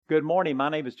Good morning. My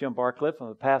name is Jim Barcliffe. I'm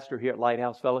a pastor here at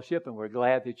Lighthouse Fellowship, and we're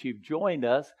glad that you've joined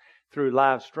us through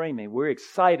live streaming. We're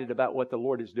excited about what the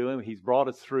Lord is doing. He's brought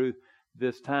us through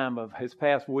this time of his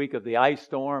past week of the ice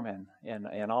storm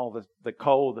and all the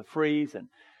cold, the freeze, and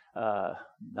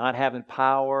not having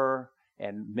power,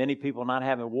 and many people not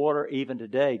having water. Even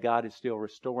today, God is still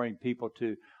restoring people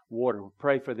to water. We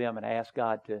pray for them and ask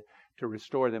God to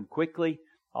restore them quickly.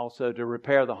 Also to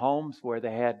repair the homes where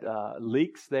they had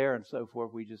leaks there and so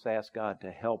forth. We just ask God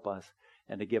to help us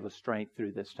and to give us strength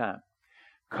through this time.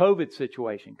 COVID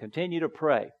situation, continue to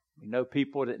pray. We know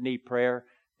people that need prayer,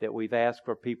 that we've asked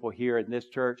for people here in this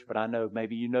church, but I know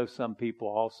maybe you know some people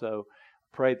also.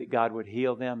 Pray that God would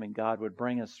heal them and God would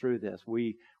bring us through this.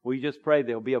 We just pray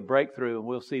there'll be a breakthrough and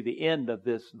we'll see the end of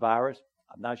this virus.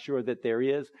 I'm not sure that there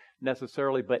is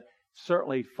necessarily, but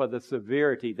certainly for the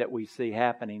severity that we see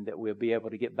happening, that we'll be able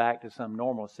to get back to some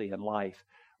normalcy in life.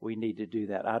 We need to do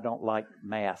that. I don't like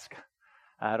masks.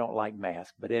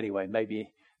 But anyway, maybe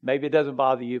it doesn't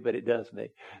bother you, but it does me.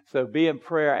 So be in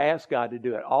prayer. Ask God to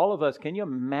do it. All of us, can you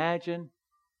imagine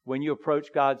when you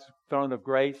approach God's throne of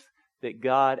grace that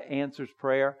God answers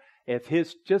prayer? If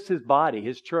his body,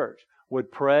 his church, would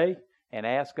pray and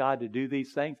ask God to do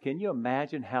these things, can you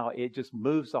imagine how it just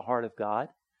moves the heart of God?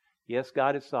 Yes,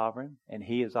 God is sovereign, and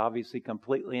He is obviously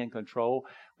completely in control.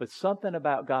 But something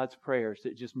about God's prayers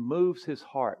that just moves His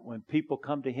heart when people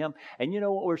come to Him. And you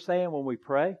know what we're saying when we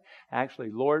pray? Actually,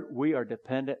 Lord, we are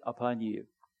dependent upon You.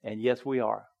 And yes, we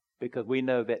are. Because we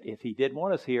know that if He didn't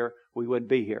want us here, we wouldn't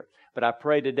be here. But I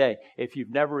pray today, if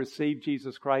you've never received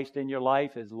Jesus Christ in your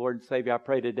life as Lord and Savior, I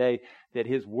pray today that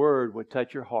His Word would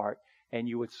touch your heart. And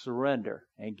you would surrender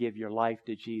and give your life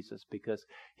to Jesus because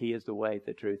He is the way,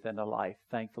 the truth, and the life.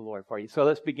 Thank the Lord for you. So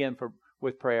let's begin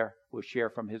with prayer. We'll share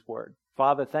from His Word.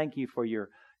 Father, thank You for your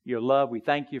love. We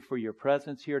thank You for Your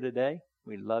presence here today.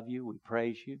 We love You. We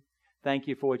praise You. Thank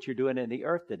You for what You're doing in the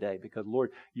earth today because, Lord,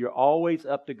 You're always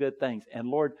up to good things. And,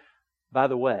 Lord, by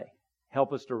the way,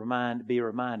 help us to be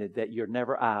reminded that You're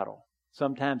never idle.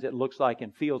 Sometimes it looks like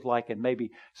and feels like and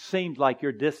maybe seems like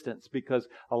you're distant because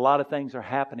a lot of things are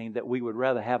happening that we would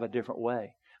rather have a different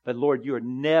way. But Lord, you're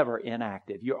never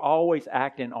inactive. You're always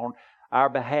acting on our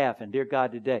behalf. And dear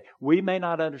God, today, we may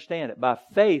not understand it. By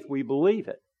faith, we believe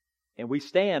it. And we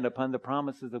stand upon the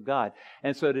promises of God.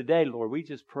 And so today, Lord, we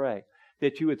just pray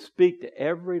that You would speak to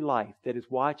every life that is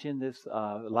watching this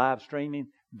live streaming,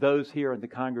 those here in the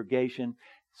congregation.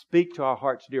 Speak to our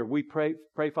hearts, dear. We pray,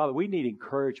 Father, we need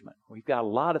encouragement. We've got a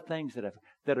lot of things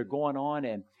that are going on,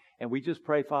 and we just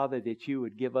pray, Father, that You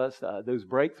would give us those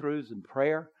breakthroughs in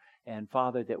prayer, and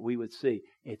Father, that we would see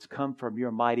it's come from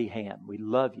Your mighty hand. We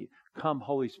love You. Come,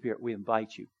 Holy Spirit, we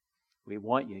invite You. We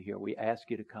want You here. We ask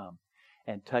You to come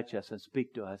and touch us and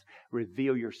speak to us.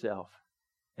 Reveal Yourself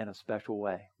in a special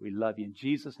way. We love You. In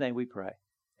Jesus' name we pray.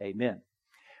 Amen.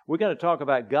 We're going to talk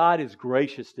about God is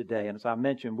gracious today. And as I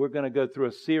mentioned, we're going to go through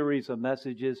a series of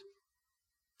messages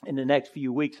in the next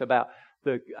few weeks about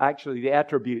the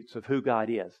attributes of who God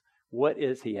is. What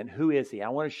is He and who is He? I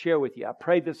want to share with you. I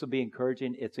pray this will be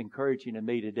encouraging. It's encouraging to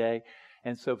me today.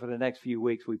 And so for the next few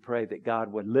weeks, we pray that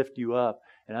God would lift you up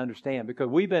and understand. Because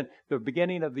the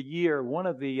beginning of the year, one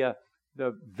of the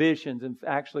visions, and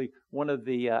actually one of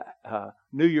the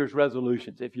New Year's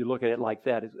resolutions, if you look at it like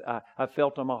that, I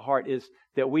felt on my heart is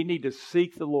that we need to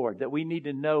seek the Lord, that we need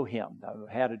to know Him.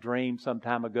 I had a dream some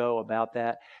time ago about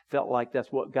that. Felt like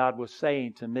that's what God was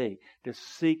saying to me, to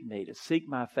seek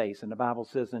my face. And the Bible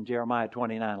says in Jeremiah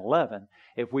 29:11,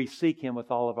 if we seek Him with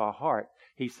all of our heart,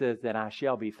 He says that I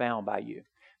shall be found by you.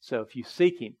 So if you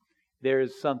seek Him, there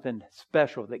is something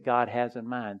special that God has in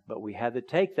mind. But we have to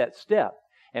take that step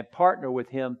and partner with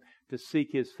Him to seek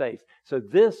His face. So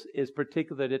this is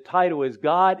the title is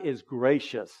God is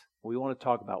Gracious. We want to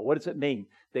talk about what does it mean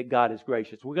that God is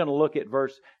gracious. We're going to look at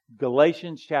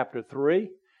Galatians chapter 3,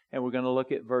 and we're going to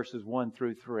look at verses 1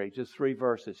 through 3. Just 3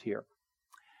 verses here.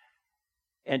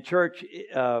 And church,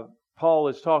 Paul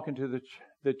is talking to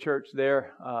the church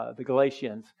there, the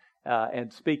Galatians,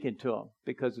 and speaking to them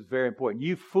because it's very important.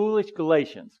 You foolish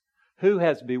Galatians, who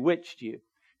has bewitched you?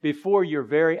 Before your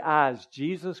very eyes,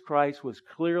 Jesus Christ was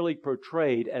clearly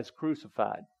portrayed as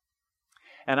crucified.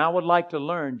 And I would like to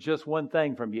learn just one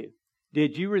thing from you.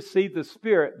 Did you receive the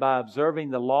Spirit by observing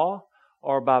the law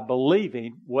or by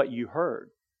believing what you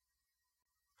heard?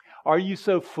 Are you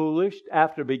so foolish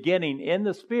after beginning in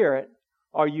the Spirit?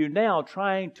 Are you now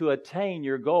trying to attain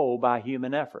your goal by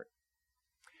human effort?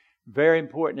 Very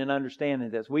important in understanding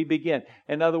this. We begin.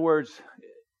 In other words,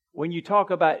 when you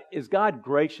talk about, is God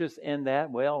gracious in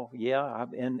that? Well, yeah,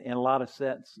 in a lot of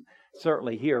sense,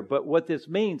 certainly here. But what this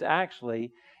means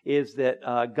actually is that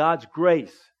God's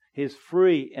grace His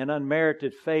free and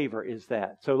unmerited favor is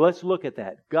that. So let's look at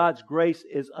that. God's grace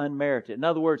is unmerited. In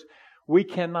other words, we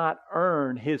cannot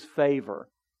earn His favor.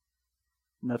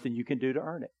 Nothing you can do to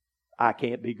earn it. I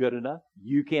can't be good enough.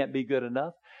 You can't be good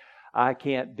enough. I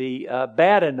can't be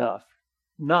bad enough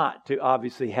not to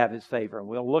obviously have His favor. And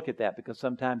we'll look at that because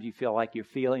sometimes you feel like your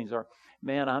feelings are,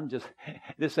 man,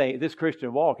 this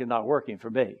Christian walk is not working for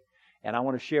me. And I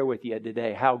want to share with you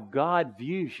today how God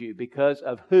views you because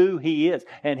of who He is.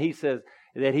 And He says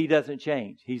that He doesn't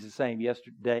change. He's the same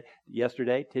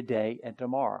yesterday, today, and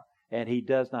tomorrow. And He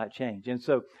does not change. And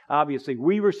so, obviously,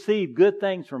 we receive good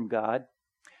things from God,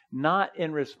 not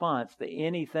in response to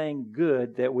anything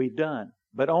good that we've done,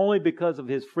 but only because of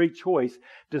His free choice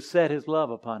to set His love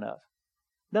upon us.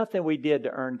 Nothing we did to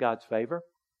earn God's favor.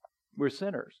 We're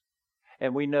sinners.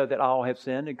 And we know that all have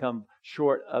sinned and come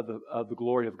short of the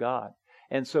glory of God.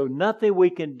 And so nothing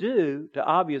we can do to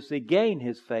obviously gain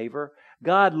His favor.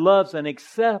 God loves and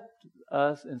accepts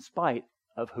us in spite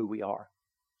of who we are.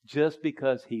 Just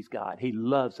because He's God. He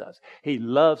loves us. He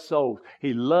loves souls.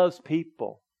 He loves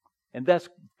people. And that's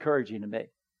encouraging to me.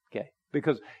 Okay.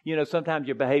 Because, sometimes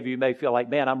your behavior, you may feel like,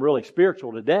 man, I'm really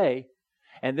spiritual today.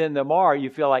 And then tomorrow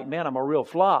you feel like, man, I'm a real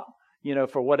flop.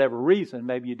 For whatever reason,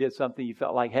 maybe you did something you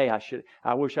felt like, hey,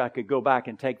 I wish I could go back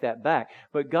and take that back.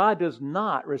 But God does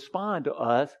not respond to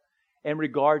us in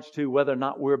regards to whether or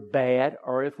not we're bad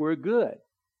or if we're good.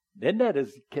 Didn't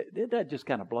that just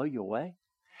kind of blow you away?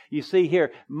 You see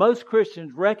here, most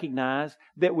Christians recognize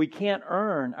that we can't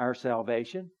earn our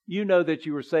salvation. You know that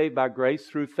you were saved by grace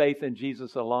through faith in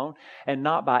Jesus alone and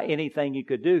not by anything you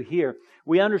could do. Here,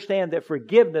 we understand that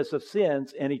forgiveness of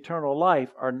sins and eternal life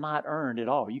are not earned at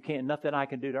all. Nothing I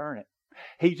can do to earn it.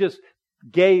 He just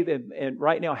gave and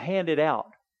right now handed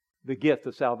out the gift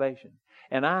of salvation.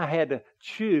 And I had to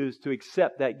choose to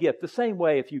accept that gift. The same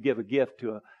way if you give a gift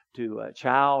to a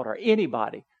child or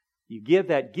anybody. You give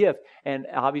that gift and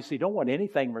obviously don't want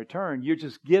anything in return. You're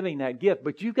just giving that gift.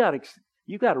 But you've got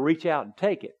to reach out and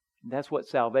take it. And that's what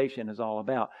salvation is all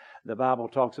about. The Bible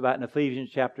talks about in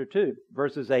Ephesians chapter 2,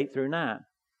 verses 8 through 9.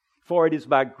 For it is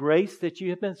by grace that you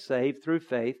have been saved through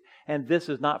faith, and this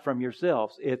is not from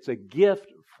yourselves. It's a gift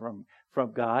from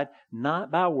God,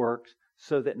 not by works,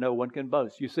 so that no one can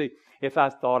boast. You see, if I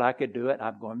thought I could do it,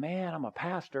 I'm going, man, I'm a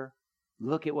pastor.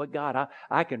 Look at what God,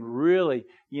 I can really,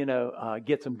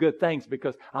 get some good things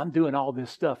because I'm doing all this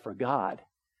stuff for God.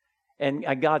 And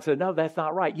God said, no, that's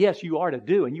not right. Yes, you are to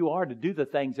do, and you are to do the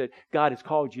things that God has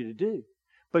called you to do.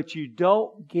 But you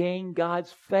don't gain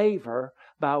God's favor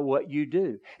by what you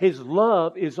do. His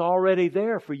love is already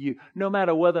there for you, no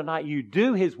matter whether or not you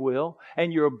do His will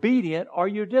and you're obedient or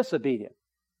you're disobedient.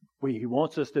 He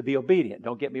wants us to be obedient,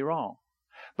 don't get me wrong.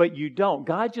 But you don't.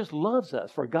 God just loves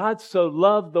us. For God so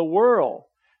loved the world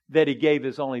that He gave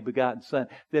His only begotten Son,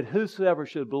 that whosoever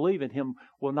should believe in Him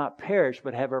will not perish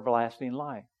but have everlasting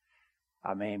life.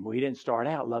 I mean, we didn't start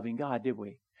out loving God, did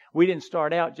we? We didn't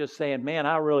start out just saying, man,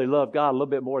 I really love God a little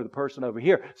bit more than the person over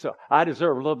here, so I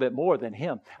deserve a little bit more than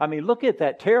him. I mean, look at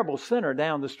that terrible sinner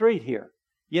down the street here.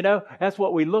 That's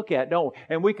what we look at, don't we?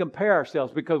 And we compare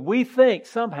ourselves because we think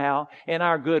somehow in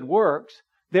our good works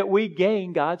that we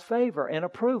gain God's favor and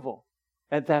approval.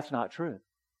 And that's not true.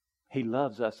 He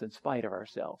loves us in spite of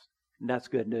ourselves. And that's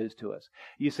good news to us.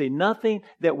 You see, nothing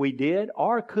that we did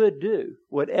or could do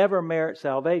would ever merit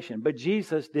salvation. But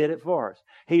Jesus did it for us.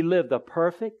 He lived a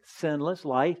perfect, sinless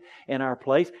life in our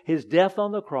place. His death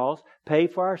on the cross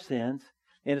paid for our sins.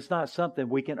 And it's not something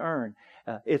we can earn.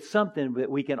 It's something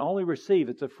that we can only receive.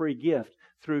 It's a free gift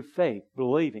through faith,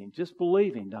 believing. Just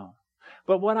believing, Don.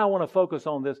 But what I want to focus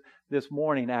on this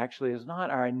morning actually is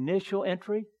not our initial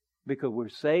entry, because we're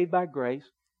saved by grace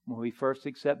when we first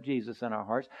accept Jesus in our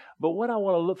hearts. But what I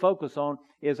want to focus on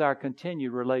is our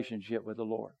continued relationship with the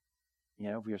Lord.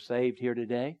 If you're saved here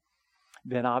today,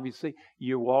 then obviously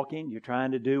you're walking, you're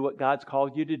trying to do what God's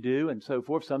called you to do and so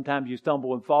forth. Sometimes you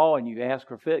stumble and fall and you ask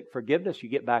for forgiveness, you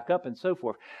get back up and so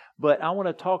forth. But I want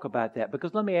to talk about that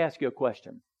because let me ask you a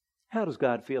question. How does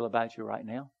God feel about you right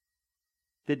now?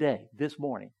 Today, this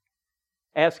morning.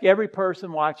 Ask every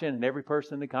person watching and every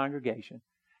person in the congregation,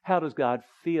 how does God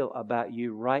feel about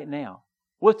you right now?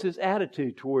 What's His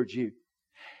attitude towards you?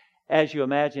 As you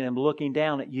imagine Him looking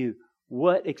down at you,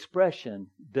 what expression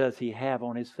does He have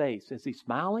on His face? Is He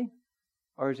smiling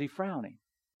or is He frowning?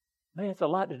 Man, it's a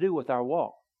lot to do with our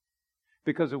walk.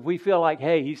 Because if we feel like,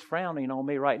 hey, He's frowning on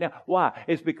me right now. Why?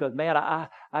 It's because, man,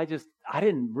 I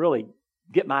didn't really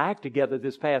get my act together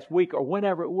this past week or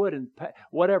whenever it would and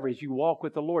whatever as you walk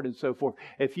with the Lord and so forth.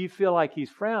 If you feel like He's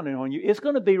frowning on you, it's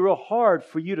going to be real hard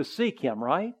for you to seek Him,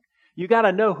 right? You got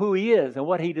to know who He is and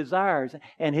what He desires,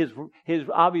 and His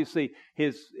obviously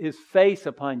His face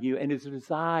upon you and His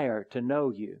desire to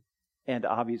know you, and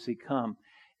obviously come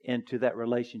into that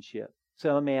relationship.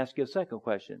 So let me ask you a second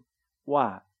question.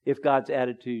 Why? If God's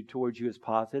attitude towards you is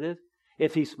positive,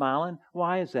 if He's smiling,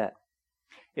 why is that?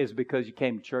 Is it because you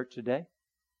came to church today?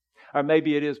 Or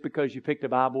maybe it is because you picked a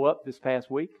Bible up this past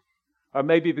week. Or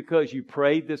maybe because you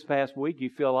prayed this past week, you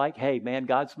feel like, hey, man,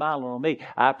 God's smiling on me.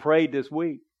 I prayed this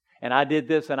week, and I did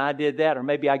this and I did that. Or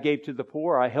maybe I gave to the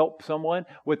poor, or I helped someone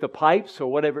with the pipes, or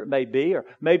whatever it may be. Or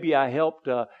maybe I helped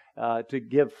to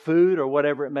give food, or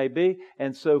whatever it may be,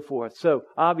 and so forth. So,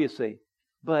 obviously,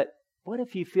 but what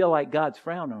if you feel like God's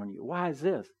frowning on you? Why is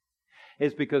this?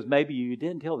 It's because maybe you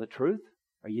didn't tell the truth,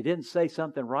 or you didn't say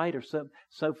something right, or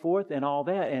so forth, and all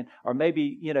that. And or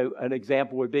maybe, an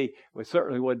example would be, well,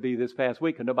 certainly wouldn't be this past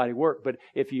week because nobody worked, but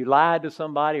if you lied to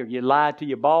somebody, or you lied to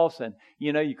your boss, and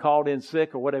you called in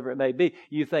sick, or whatever it may be,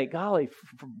 you think, golly,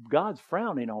 God's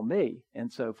frowning on me,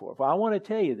 and so forth. Well, I want to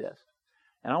tell you this,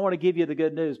 and I want to give you the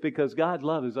good news, because God's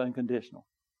love is unconditional.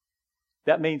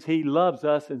 That means He loves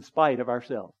us in spite of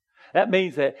ourselves. That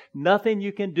means that nothing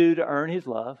you can do to earn His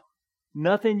love,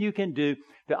 nothing you can do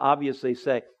to obviously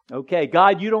say, okay,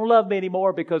 God, you don't love me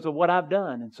anymore because of what I've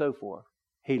done, and so forth.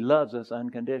 He loves us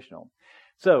unconditional.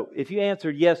 So, if you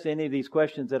answered yes to any of these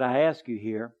questions that I ask you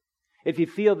here, if you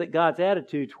feel that God's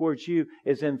attitude towards you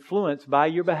is influenced by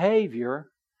your behavior,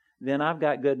 then I've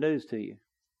got good news to you.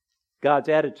 God's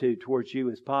attitude towards you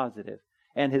is positive,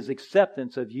 and His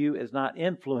acceptance of you is not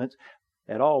influenced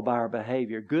at all by our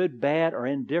behavior. Good, bad, or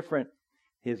indifferent,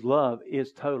 His love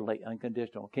is totally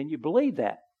unconditional. Can you believe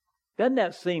that? Doesn't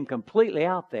that seem completely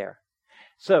out there?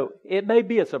 So, it may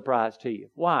be a surprise to you.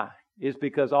 Why? It's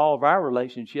because all of our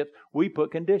relationships, we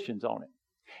put conditions on it.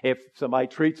 If somebody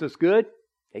treats us good,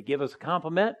 they give us a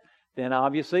compliment, then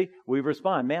obviously we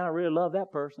respond, man, I really love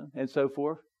that person, and so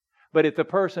forth. But if the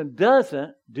person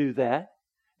doesn't do that,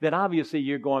 then obviously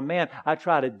you're going, man, I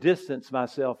try to distance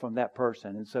myself from that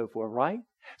person, and so forth, right?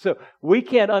 So we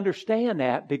can't understand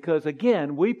that because,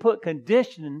 again, we put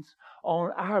conditions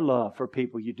on our love for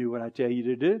people. You do what I tell you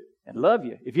to do and love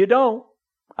you. If you don't,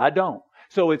 I don't.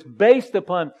 So it's based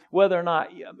upon whether or not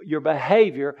your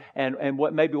behavior and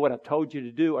what I've told you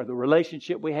to do, or the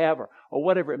relationship we have, or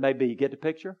whatever it may be. You get the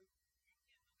picture?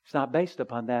 It's not based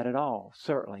upon that at all,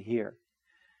 certainly here.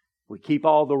 We keep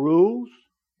all the rules.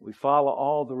 We follow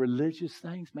all the religious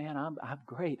things. Man, I'm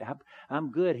great. I'm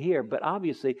good here. But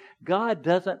obviously, God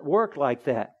doesn't work like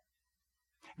that.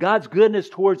 God's goodness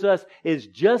towards us is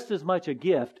just as much a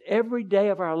gift every day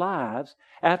of our lives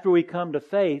after we come to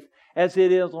faith as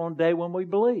it is on the day when we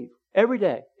believe. Every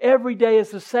day. Every day is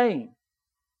the same.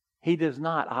 He does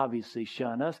not obviously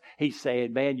shun us. He's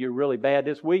saying, man, you're really bad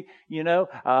this week.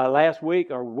 Last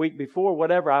week or week before,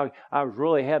 whatever, I was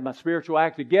really had my spiritual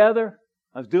act together.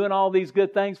 I was doing all these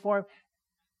good things for Him.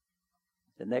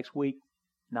 The next week,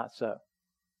 not so.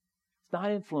 It's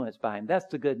not influenced by Him. That's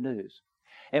the good news.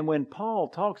 And when Paul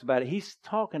talks about it, he's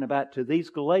talking about to these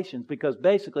Galatians, because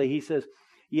basically he says,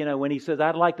 when he says,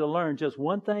 I'd like to learn just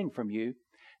one thing from you.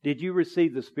 Did you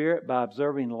receive the Spirit by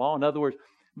observing the law? In other words,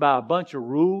 by a bunch of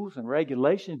rules and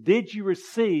regulations? Did you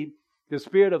receive the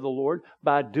Spirit of the Lord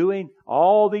by doing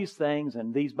all these things,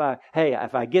 and these by, hey,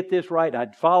 if I get this right,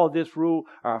 I'd follow this rule,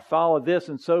 or I follow this,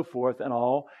 and so forth and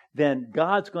all, then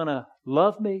God's going to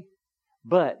love me?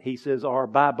 But, he says, or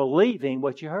by believing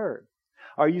what you heard.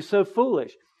 Are you so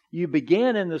foolish? You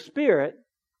began in the Spirit.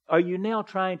 Are you now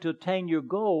trying to attain your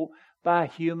goal by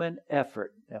human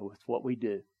effort? That's what we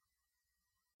do.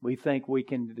 We think we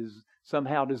can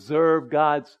somehow deserve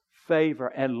God's favor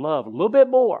and love a little bit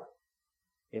more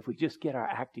if we just get our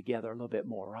act together a little bit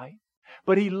more, right?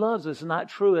 But He loves us. Not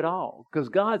true at all, because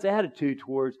God's attitude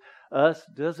towards us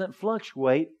doesn't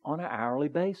fluctuate on an hourly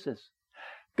basis.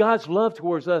 God's love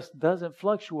towards us doesn't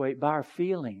fluctuate by our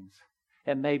feelings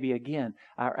and maybe, again,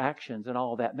 our actions and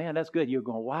all that. Man, that's good. You're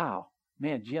going, wow.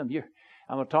 Man, Jim,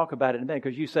 I'm going to talk about it in a minute,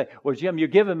 because you say, well, Jim, you're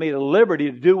giving me the liberty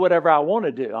to do whatever I want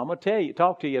to do. I'm going to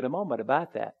talk to you in a moment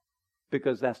about that,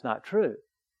 because that's not true.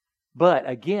 But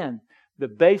again, the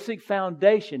basic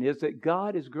foundation is that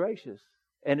God is gracious,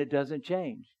 and it doesn't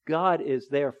change. God is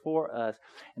there for us.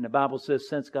 And the Bible says,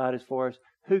 since God is for us,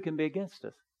 who can be against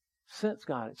us?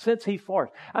 Since He's for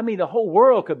us. I mean, the whole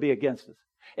world could be against us.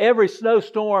 Every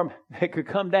snowstorm that could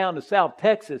come down to South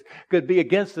Texas could be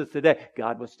against us today.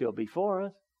 God would still be for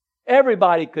us.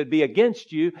 Everybody could be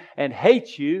against you and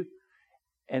hate you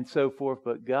and so forth.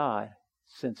 But God,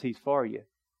 since He's for you,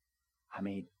 I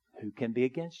mean, who can be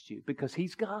against you? Because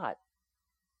He's God.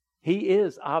 He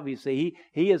is, obviously,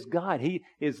 He is God. He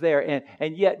is there.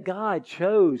 And yet God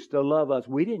chose to love us.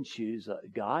 We didn't choose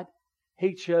God.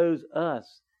 He chose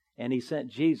us. And He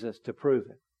sent Jesus to prove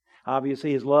it.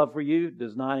 Obviously, His love for you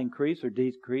does not increase or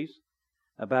decrease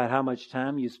about how much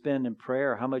time you spend in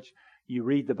prayer, or how much you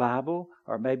read the Bible,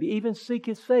 or maybe even seek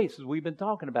His face, as we've been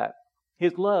talking about.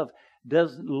 His love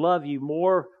doesn't love you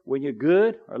more when you're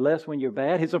good or less when you're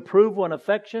bad. His approval and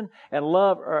affection and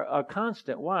love are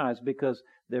constant. Why? It's because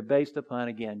they're based upon,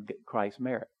 again, Christ's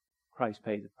merit. Christ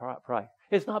paid the price.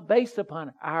 It's not based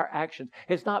upon our actions.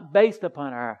 It's not based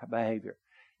upon our behavior.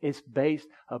 It's based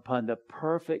upon the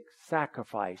perfect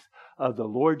sacrifice of the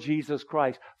Lord Jesus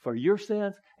Christ for your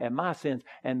sins and my sins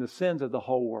and the sins of the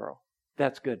whole world.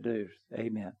 That's good news.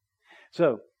 Amen.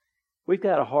 So, we've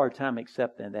got a hard time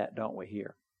accepting that, don't we,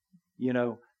 here? You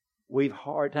know, we've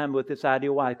hard time with this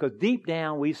idea. Why? Because deep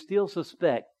down we still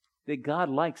suspect that God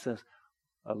likes us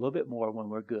a little bit more when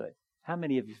we're good. How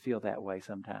many of you feel that way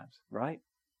sometimes, right?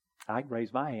 I can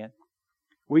raise my hand.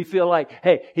 We feel like,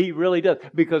 hey, He really does.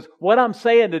 Because what I'm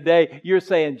saying today, you're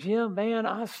saying, Jim, man,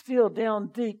 I'm still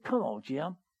down deep. Come on,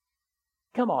 Jim.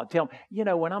 Come on, tell me. You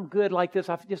know, when I'm good like this,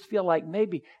 I just feel like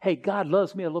maybe, hey, God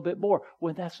loves me a little bit more.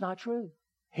 When that's not true.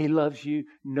 He loves you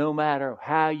no matter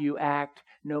how you act,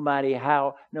 no matter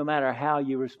how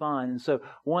you respond. And so,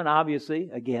 one, obviously,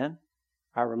 again,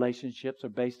 our relationships are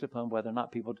based upon whether or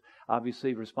not people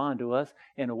obviously respond to us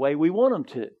in a way we want them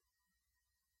to.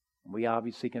 We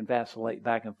obviously can vacillate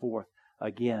back and forth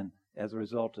again as a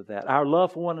result of that. Our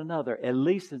love for one another, at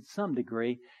least in some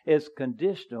degree, is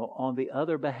conditional on the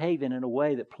other behaving in a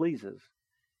way that pleases.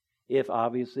 If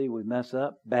obviously we mess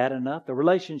up bad enough, the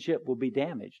relationship will be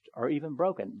damaged or even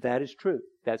broken. That is true.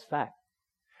 That's fact.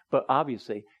 But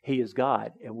obviously, He is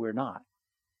God and we're not.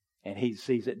 And He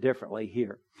sees it differently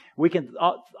here. We can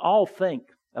all think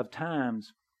of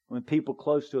times when people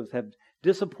close to us have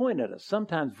disappointed us,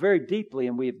 sometimes very deeply,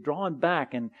 and we've drawn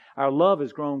back and our love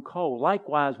has grown cold.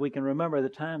 Likewise, we can remember the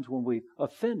times when we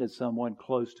offended someone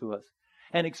close to us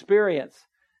and experience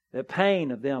the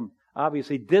pain of them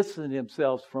obviously distancing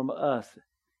themselves from us.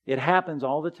 It happens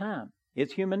all the time.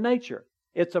 It's human nature.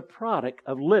 It's a product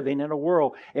of living in a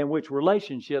world in which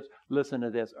relationships, listen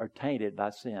to this, are tainted by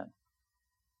sin.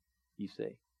 You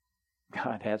see,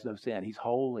 God has no sin. He's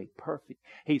holy, perfect.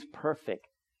 He's perfect.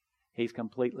 He's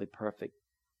completely perfect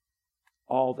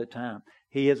all the time.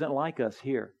 He isn't like us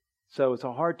here. So it's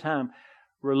a hard time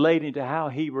relating to how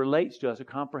He relates to us or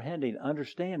comprehending,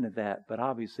 understanding that. But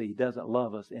obviously He doesn't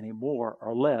love us any more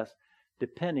or less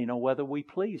depending on whether we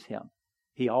please Him.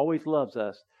 He always loves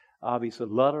us, obviously,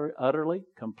 utterly,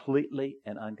 completely,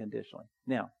 and unconditionally.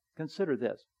 Now, consider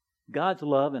this. God's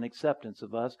love and acceptance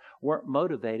of us weren't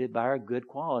motivated by our good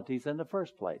qualities in the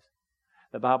first place.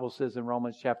 The Bible says in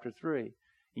Romans chapter 3,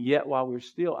 yet while we were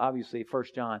still, obviously 1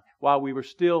 John, while we were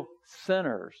still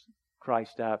sinners,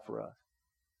 Christ died for us.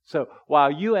 So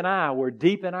while you and I were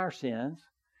deep in our sins,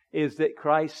 is that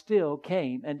Christ still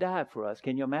came and died for us.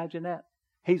 Can you imagine that?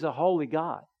 He's a holy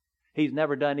God. He's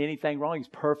never done anything wrong. He's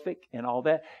perfect and all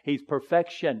that. He's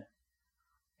perfection.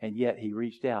 And yet He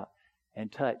reached out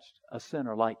and touched a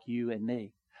sinner like you and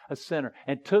me. A sinner.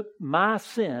 And took my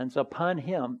sins upon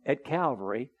Him at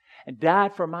Calvary and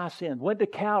died for my sins. Went to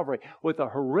Calvary with a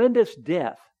horrendous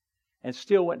death and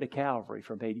still went to Calvary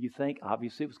for me. Do you think?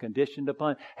 Obviously it was conditioned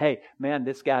upon, hey, man,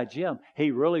 this guy Jim,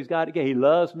 he really's got to get. He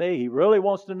loves me. He really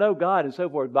wants to know God and so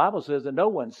forth. The Bible says that no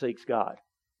one seeks God.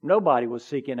 Nobody was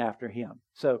seeking after Him.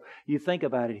 So you think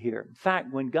about it here. In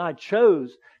fact, when God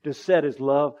chose to set His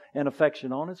love and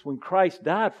affection on us, when Christ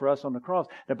died for us on the cross,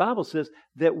 the Bible says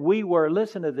that we were,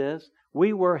 listen to this,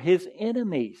 we were His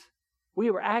enemies. We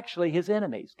were actually His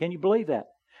enemies. Can you believe that?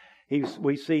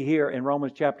 We see here in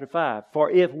Romans chapter 5,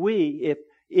 for if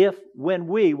when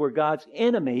we were God's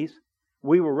enemies,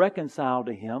 we were reconciled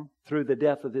to Him through the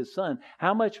death of His Son,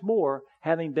 how much more,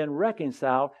 having been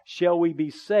reconciled, shall we be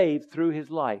saved through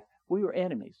His life? We were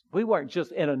enemies. We weren't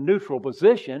just in a neutral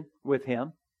position with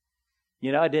Him.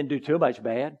 You know, I didn't do too much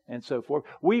bad and so forth.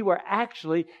 We were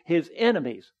actually His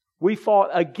enemies. We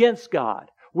fought against God.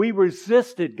 We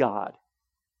resisted God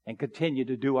and continued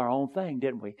to do our own thing,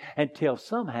 didn't we? Until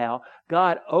somehow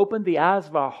God opened the eyes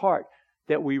of our heart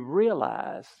that we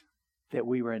realized that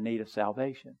we were in need of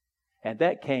salvation. And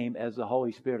that came as the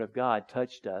Holy Spirit of God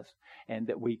touched us and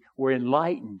that we were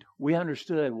enlightened. We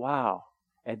understood, wow.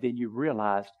 And then you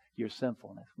realized your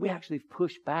sinfulness. We actually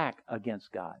pushed back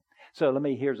against God. So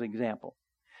here's an example.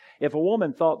 If a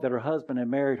woman thought that her husband had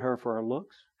married her for her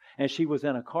looks and she was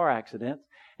in a car accident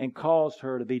and caused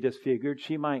her to be disfigured,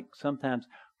 she might sometimes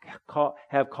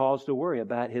have cause to worry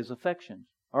about his affections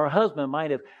Or a husband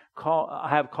might have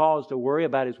cause to worry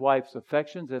about his wife's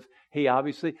affections if he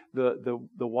obviously, the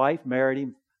wife married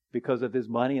him because of his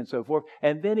money and so forth.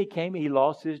 And then he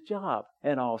lost his job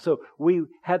and all. So we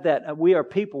have that. We are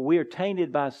people. We are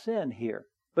tainted by sin here.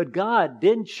 But God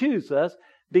didn't choose us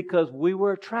because we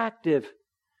were attractive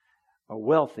or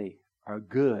wealthy or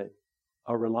good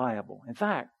or reliable. In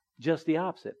fact, just the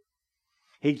opposite.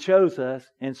 He chose us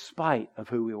in spite of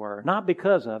who we were, not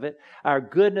because of it. Our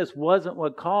goodness wasn't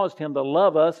what caused Him to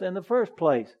love us in the first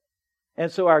place.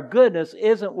 And so our goodness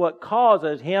isn't what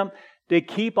causes Him to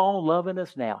keep on loving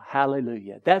us now.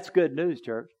 Hallelujah. That's good news,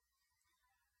 church.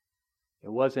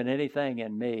 It wasn't anything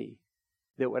in me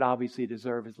that would obviously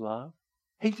deserve His love.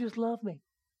 He just loved me.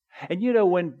 And you know,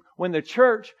 when the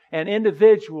church and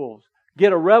individuals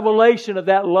get a revelation of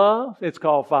that love, it's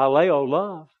called phileo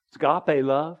love. It's agape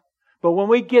love. But when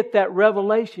we get that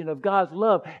revelation of God's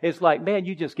love, it's like, man,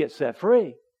 you just get set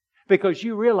free. Because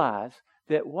you realize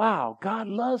that, wow, God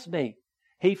loves me.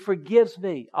 He forgives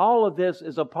me. All of this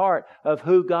is a part of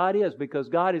who God is because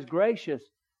God is gracious.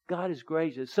 God is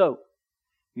gracious. So,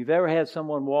 if you've ever had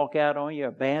someone walk out on you,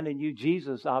 abandon you,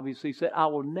 Jesus obviously said, I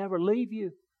will never leave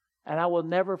you and I will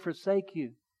never forsake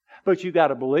you. But you got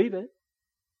to believe it.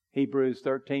 Hebrews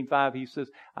 13:5, He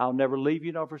says, I'll never leave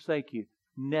you nor forsake you.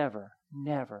 Never.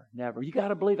 Never, never. You got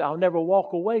to believe it. I'll never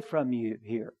walk away from you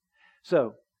here.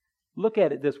 So, look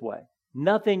at it this way.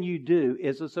 Nothing you do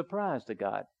is a surprise to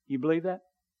God. You believe that?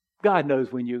 God knows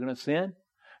when you're going to sin.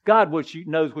 God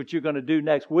knows what you're going to do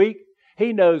next week.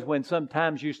 He knows when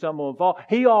sometimes you stumble and fall.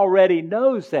 He already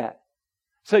knows that.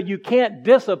 So you can't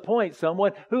disappoint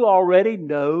someone who already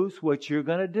knows what you're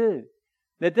going to do.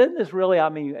 Now, doesn't this really,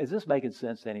 is this making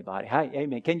sense to anybody? Hi,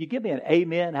 amen. Can you give me an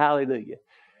amen? Hallelujah.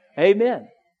 Amen.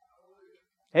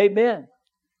 Amen.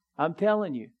 I'm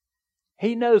telling you.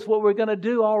 He knows what we're going to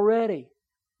do already.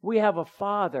 We have a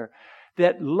Father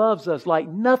that loves us like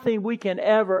nothing we can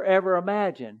ever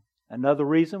imagine. Another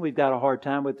reason we've got a hard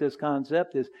time with this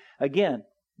concept is, again,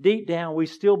 deep down we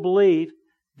still believe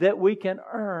that we can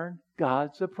earn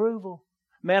God's approval.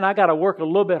 Man, I got to work a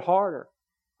little bit harder.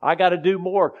 I got to do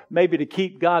more maybe to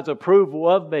keep God's approval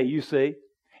of me, you see.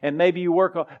 And maybe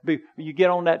you get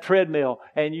on that treadmill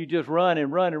and you just run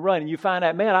and you find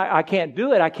out, man, I can't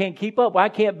do it. I can't keep up. I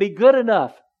can't be good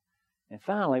enough. And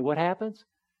finally, what happens?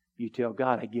 You tell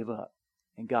God, I give up.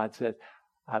 And God says,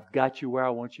 I've got you where I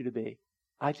want you to be.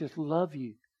 I just love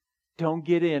you. Don't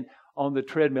get in on the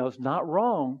treadmill. It's not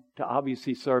wrong to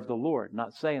obviously serve the Lord. I'm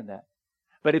not saying that.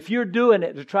 But if you're doing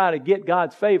it to try to get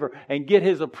God's favor and get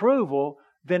His approval,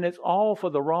 then it's all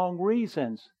for the wrong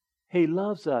reasons. He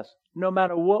loves us no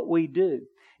matter what we do.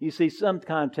 You see, some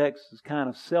contexts, this kind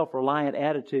of self-reliant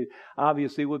attitude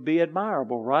obviously would be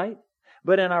admirable, right?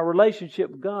 But in our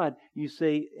relationship with God, you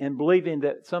see, in believing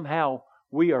that somehow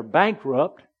we are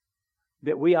bankrupt,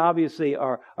 that we obviously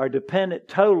are dependent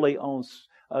totally on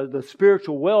the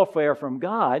spiritual welfare from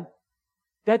God,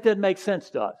 that doesn't make sense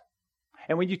to us.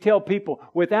 And when you tell people,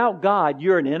 without God,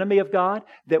 you're an enemy of God,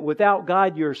 that without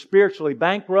God, you're spiritually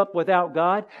bankrupt without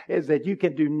God, is that you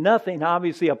can do nothing,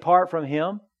 obviously, apart from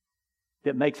Him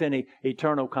that makes any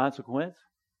eternal consequence.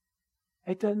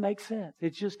 It doesn't make sense.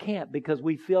 It just can't, because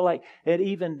we feel like, and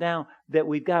even now that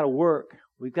we've got to work,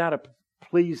 we've got to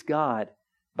please God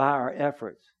by our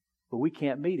efforts. But we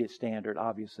can't meet His standard,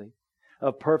 obviously,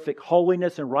 of perfect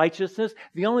holiness and righteousness.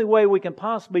 The only way we can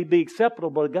possibly be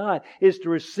acceptable to God is to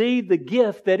receive the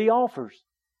gift that He offers.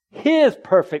 His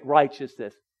perfect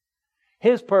righteousness.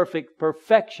 His perfect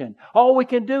perfection. All we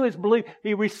can do is believe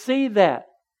we receive that.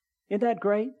 Isn't that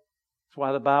great? That's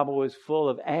why the Bible is full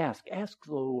of ask. Ask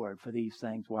the Lord for these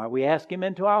things. Why? We ask Him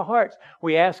into our hearts.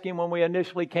 We asked Him when we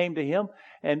initially came to Him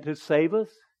and to save us,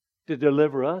 to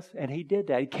deliver us, and He did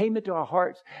that. He came into our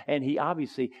hearts, and He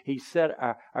set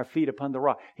our feet upon the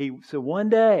rock. He said, one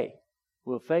day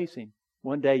we'll face Him.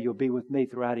 One day you'll be with me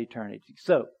throughout eternity.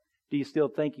 So, do you still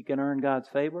think you can earn God's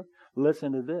favor?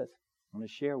 Listen to this. I'm going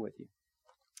to share with you.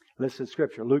 Listen to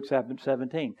Scripture, Luke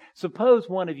 17. Suppose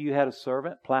one of you had a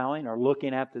servant plowing or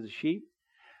looking after the sheep.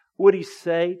 Would he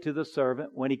say to the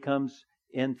servant when he comes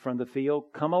in from the field,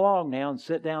 come along now and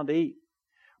sit down to eat?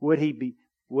 Would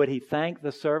he thank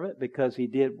the servant because he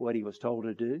did what he was told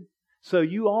to do? So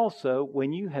you also,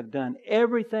 when you have done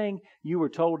everything you were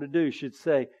told to do, should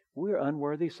say, we're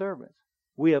unworthy servants.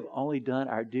 We have only done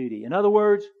our duty. In other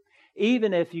words,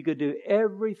 even if you could do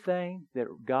everything that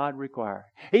God required,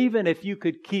 even if you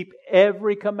could keep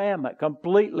every commandment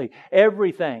completely,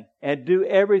 everything, and do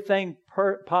everything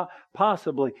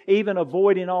possibly, even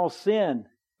avoiding all sin,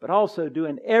 but also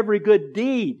doing every good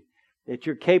deed that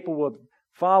you're capable of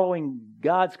following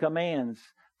God's commands,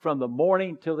 from the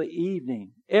morning till the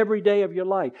evening, every day of your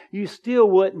life, you still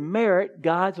wouldn't merit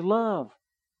God's love.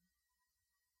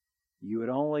 You would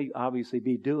only obviously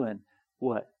be doing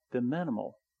what? The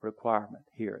minimal requirement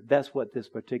here. That's what this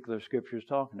particular scripture is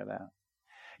talking about.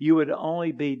 You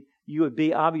would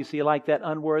be obviously like that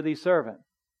unworthy servant.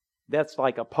 That's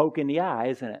like a poke in the eye,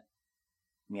 isn't it?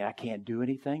 I mean, I can't do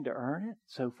anything to earn it,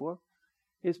 so forth.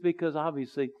 It's because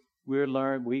obviously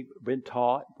we've been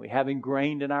taught, we have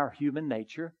ingrained in our human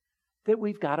nature that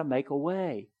we've got to make a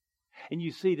way. And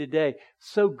you see today,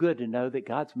 so good to know that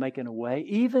God's making a way,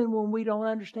 even when we don't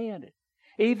understand it.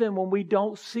 Even when we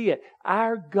don't see it.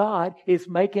 Our God is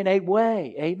making a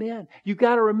way. Amen. You've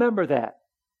got to remember that.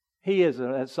 He is,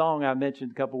 that song I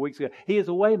mentioned a couple of weeks ago, He is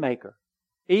a way maker.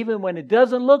 Even when it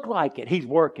doesn't look like it, He's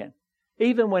working.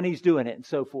 Even when He's doing it and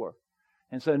so forth.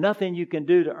 And so nothing you can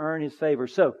do to earn His favor.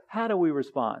 So how do we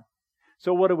respond?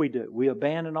 So what do? We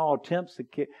abandon all attempts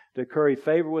to curry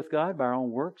favor with God by our own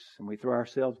works. And we throw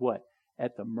ourselves what?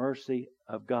 At the mercy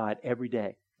of God every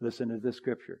day. Listen to this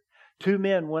scripture. 2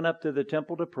 men went up to the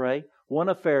temple to pray, one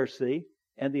a Pharisee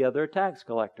and the other a tax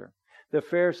collector. The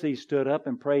Pharisee stood up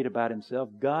and prayed about himself,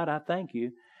 God, I thank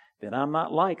you that I'm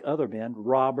not like other men,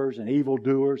 robbers and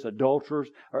evildoers, adulterers,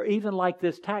 or even like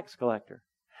this tax collector.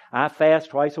 I fast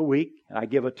twice a week, and I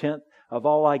give 1/10 of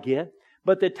all I get.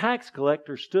 But the tax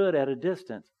collector stood at a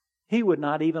distance. He would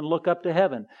not even look up to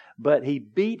heaven, but he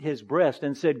beat his breast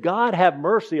and said, God, have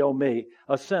mercy on me,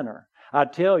 a sinner. I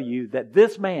tell you that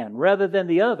this man, rather than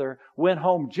the other, went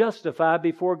home justified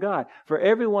before God. For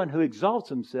everyone who exalts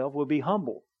himself will be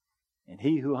humbled, and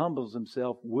he who humbles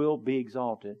himself will be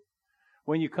exalted.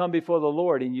 When you come before the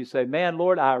Lord and you say, man,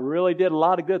 Lord, I really did a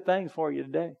lot of good things for you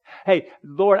today. Hey,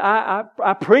 Lord,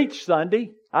 I preached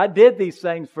Sunday. I did these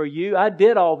things for you. I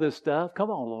did all this stuff. Come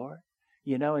on, Lord.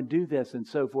 And do this and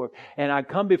so forth. And I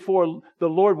come before the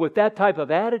Lord with that type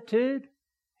of attitude.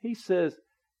 He says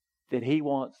that He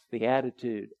wants the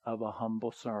attitude of a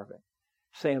humble servant.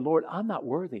 Saying, Lord, I'm not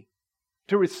worthy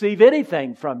to receive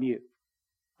anything from you.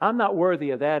 I'm not worthy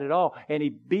of that at all. And he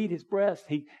beat his breast.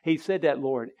 He said that,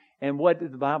 Lord. And what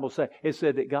did the Bible say? It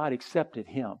said that God accepted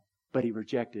him, but He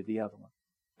rejected the other one.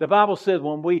 The Bible says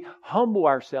when we humble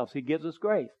ourselves, He gives us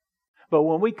grace. But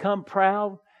when we come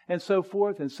proud and so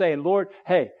forth and saying, Lord,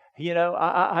 hey,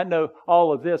 I know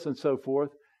all of this and so forth.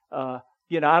 I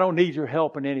don't need your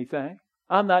help in anything.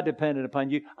 I'm not dependent upon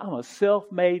you. I'm a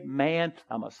self-made man.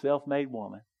 I'm a self-made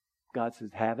woman. God says,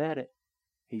 have at it.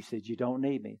 He said, you don't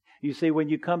need me. You see, when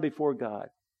you come before God,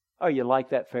 are you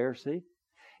like that Pharisee?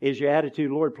 Is your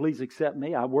attitude, Lord, please accept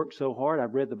me. I worked so hard.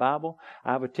 I've read the Bible.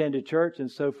 I've attended church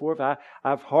and so forth.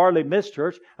 I've hardly missed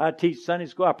church. I teach Sunday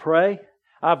school. I pray.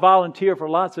 I volunteer for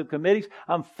lots of committees.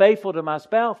 I'm faithful to my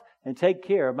spouse and take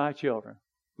care of my children.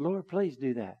 Lord, please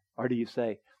do that. Or do you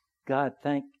say, God,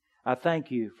 I thank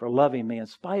you for loving me in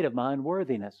spite of my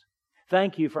unworthiness.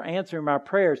 Thank you for answering my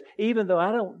prayers, even though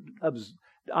I don't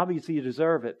obviously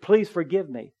deserve it. Please forgive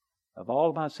me of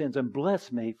all of my sins and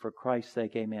bless me for Christ's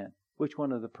sake. Amen. Which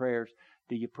one of the prayers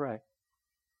do you pray?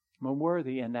 I'm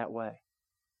unworthy in that way.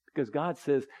 Because God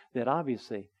says that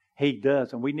obviously He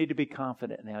does. And we need to be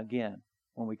confident now again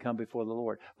when we come before the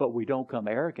Lord. But we don't come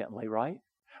arrogantly, right?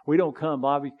 We don't come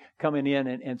coming in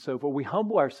and so forth. We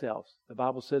humble ourselves. The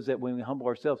Bible says that when we humble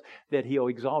ourselves, that He'll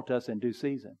exalt us in due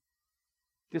season.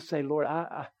 Just say, Lord,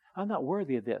 I'm not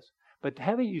worthy of this. But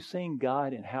haven't you seen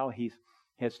God and how He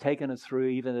has taken us through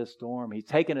even this storm? He's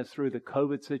taken us through the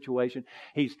COVID situation.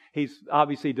 He's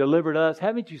obviously delivered us.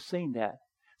 Haven't you seen that?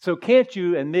 So can't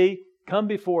you and me come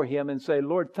before Him and say,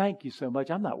 Lord, thank you so much.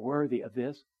 I'm not worthy of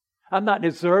this. I'm not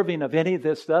deserving of any of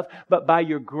this stuff. But by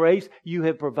your grace, you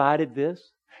have provided this.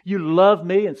 You love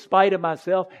me in spite of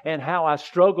myself and how I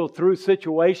struggle through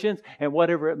situations and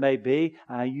whatever it may be.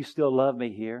 You still love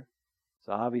me here.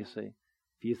 So obviously,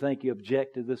 if you think you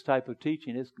object to this type of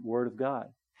teaching, it's the Word of God.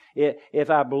 If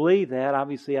I believe that,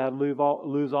 obviously I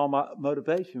lose all my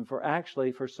motivation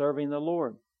for serving the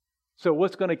Lord. So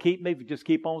what's going to keep me from just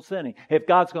keep on sinning? If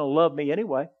God's going to love me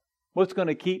anyway, what's going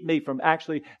to keep me from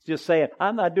actually just saying,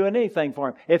 I'm not doing anything for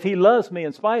Him? If He loves me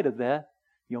in spite of that,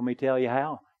 you want me to tell you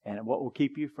how? And what will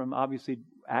keep you from obviously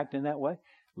acting that way?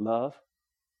 Love.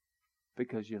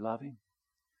 Because you love Him.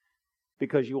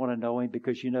 Because you want to know Him.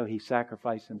 Because you know He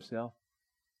sacrificed Himself.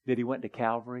 That He went to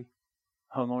Calvary.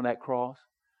 Hung on that cross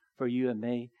for you and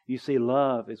me. You see,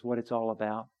 love is what it's all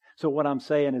about. So what I'm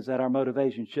saying is that our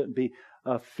motivation shouldn't be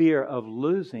a fear of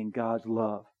losing God's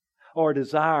love or a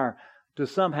desire to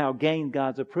somehow gain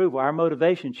God's approval. Our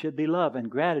motivation should be love and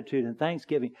gratitude and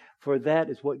thanksgiving, for that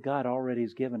is what God already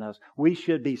has given us. We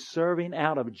should be serving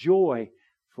out of joy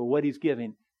for what He's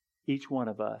giving each one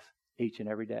of us each and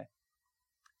every day.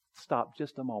 stop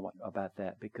just a moment about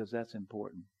that, because that's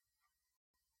important.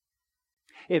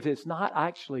 If it's not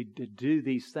actually to do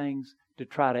these things to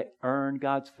try to earn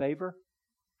God's favor,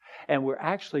 and we're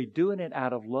actually doing it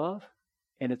out of love,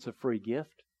 and it's a free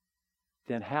gift,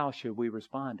 then how should we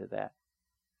respond to that?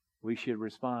 We should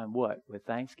respond what? With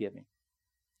thanksgiving.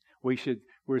 We should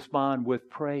respond with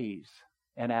praise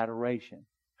and adoration.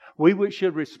 We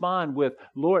should respond with,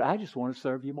 Lord, I just want to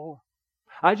serve you more.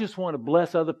 I just want to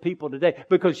bless other people today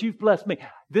because you've blessed me.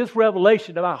 This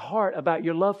revelation of my heart about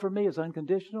your love for me is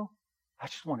unconditional. I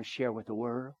just want to share with the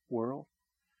world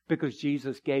because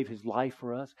Jesus gave His life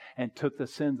for us and took the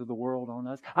sins of the world on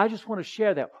us. I just want to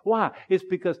share that. Why? It's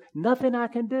because nothing I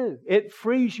can do. It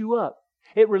frees you up.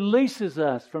 It releases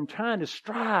us from trying to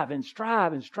strive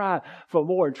for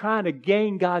more and trying to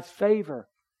gain God's favor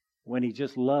when He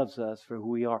just loves us for who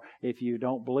we are. If you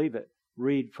don't believe it,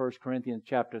 read 1 Corinthians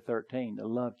chapter 13, the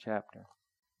love chapter.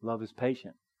 Love is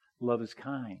patient. Love is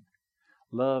kind.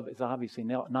 Love is obviously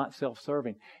not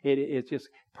self-serving. It's just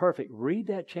perfect. Read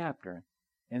that chapter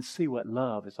and see what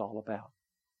love is all about.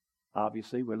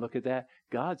 Obviously, we look at that.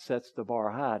 God sets the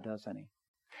bar high, doesn't He?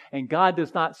 And God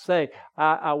does not say,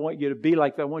 I want you to be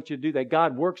like that. I want you to do that.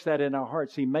 God works that in our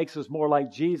hearts. He makes us more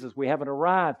like Jesus. We haven't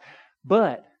arrived.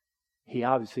 But He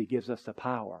obviously gives us the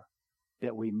power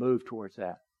that we move towards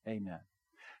that. Amen.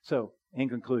 So, in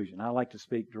conclusion, I like to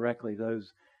speak directly to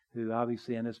those who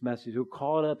obviously in this message who are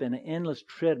caught up in an endless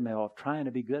treadmill of trying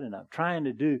to be good enough, trying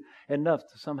to do enough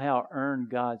to somehow earn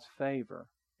God's favor.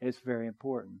 It's very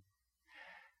important.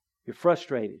 You're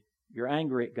frustrated. You're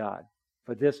angry at God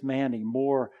for this manning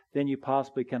more than you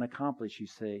possibly can accomplish, you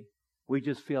see. We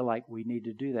just feel like we need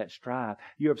to do that, strive.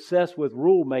 You're obsessed with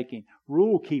rule making,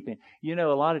 rule keeping. You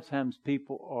know, a lot of times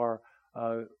people are,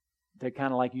 they're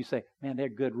kind of like you say, man, they're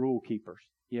good rule keepers.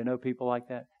 You know people like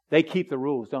that? They keep the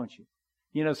rules, don't you?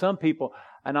 You know, some people,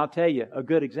 and I'll tell you a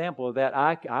good example of that.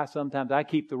 I sometimes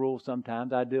keep the rules.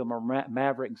 Sometimes I do. I'm a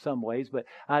maverick in some ways, but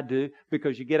I do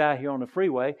because you get out here on the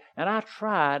freeway, and I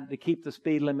try to keep the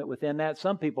speed limit within that.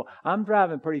 Some people, I'm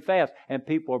driving pretty fast, and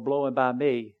people are blowing by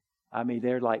me. I mean,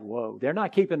 they're like, whoa. They're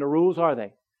not keeping the rules, are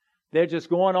they? They're just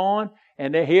going on,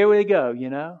 and here we go, you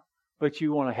know. But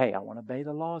you want to, hey, I want to obey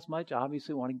the law as much.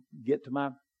 Obviously, I want to get to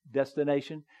my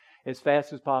destination as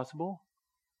fast as possible.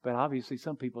 But obviously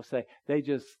some people say they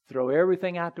just throw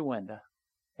everything out the window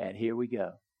and here we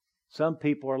go. Some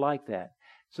people are like that.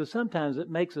 So sometimes it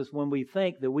makes us, when we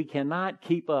think that we cannot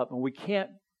keep up and we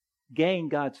can't gain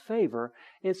God's favor,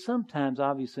 it sometimes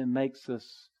obviously makes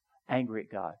us angry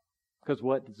at God. Because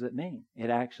what does it mean? It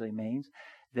actually means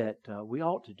that we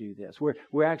ought to do this.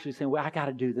 We're actually saying, well, I got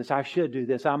to do this. I should do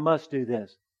this. I must do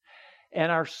this.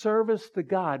 And our service to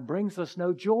God brings us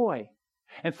no joy.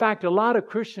 In fact, a lot of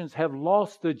Christians have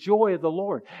lost the joy of the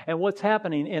Lord. And what's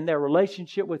happening in their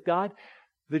relationship with God?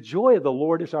 The joy of the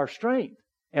Lord is our strength.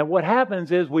 And what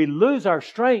happens is we lose our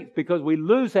strength because we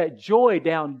lose that joy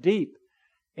down deep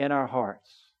in our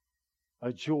hearts.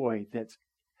 A joy that's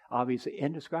obviously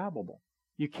indescribable.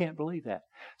 You can't believe that.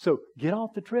 So get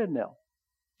off the treadmill.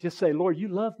 Just say, Lord, you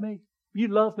love me. You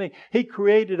love me. He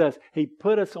created us. He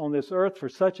put us on this earth for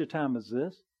such a time as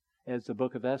this. As the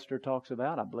book of Esther talks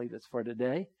about, I believe it's for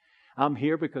today. I'm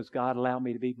here because God allowed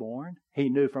me to be born. He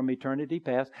knew from eternity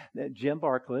past that Jim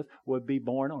Barcliffe would be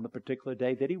born on a particular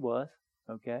day that he was.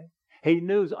 Okay? He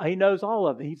knows all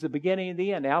of it. He's the beginning and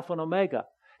the end, Alpha and Omega.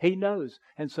 He knows,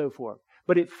 and so forth.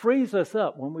 But it frees us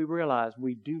up when we realize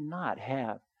we do not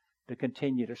have to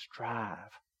continue to strive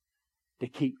to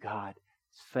keep God's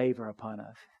favor upon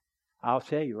us. I'll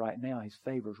tell you right now, His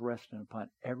favor is resting upon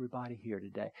everybody here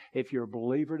today. If you're a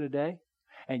believer today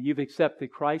and you've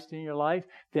accepted Christ in your life,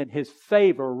 then His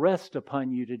favor rests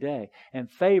upon you today. And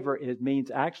favor, it means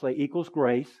actually equals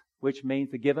grace, which means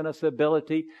the giving us the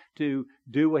ability to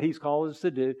do what He's called us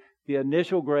to do. The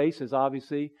initial grace is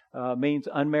obviously means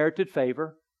unmerited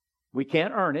favor. We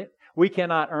can't earn it. We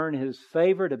cannot earn His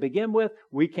favor to begin with.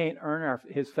 We can't earn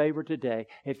His favor today.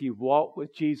 If you've walked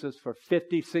with Jesus for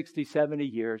 50, 60, 70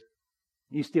 years,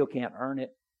 you still can't earn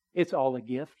it. It's all a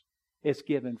gift. It's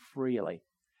given freely.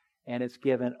 And it's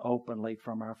given openly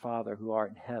from our Father who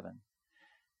art in heaven.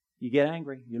 You get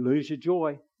angry. You lose your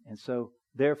joy. And so,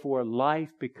 therefore,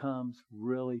 life becomes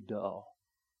really dull.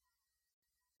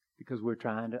 Because we're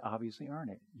trying to obviously earn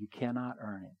it. You cannot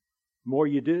earn it. The more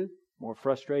you do, more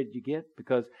frustrated you get.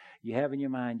 Because you have in your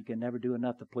mind you can never do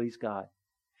enough to please God.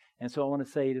 And so I want to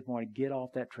say this morning, get off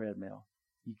that treadmill.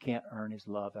 You can't earn His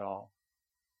love at all.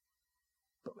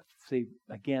 But see,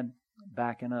 again,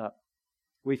 backing up,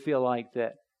 we feel like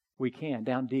that we can,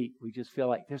 down deep, we just feel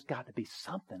like there's got to be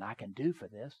something I can do for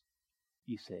this,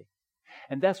 you see.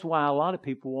 And that's why a lot of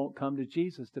people won't come to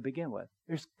Jesus to begin with.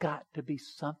 There's got to be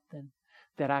something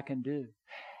that I can do.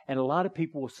 And a lot of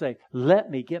people will say, let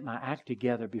me get my act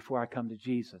together before I come to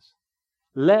Jesus.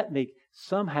 Let me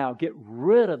somehow get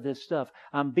rid of this stuff.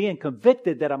 I'm being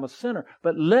convicted that I'm a sinner,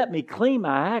 but let me clean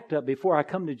my act up before I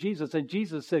come to Jesus. And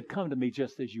Jesus said, come to me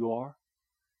just as you are.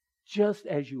 Just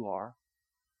as you are.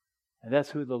 And that's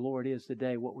who the Lord is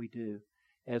today, what we do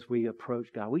as we approach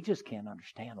God. We just can't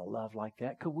understand a love like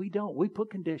that because we don't. We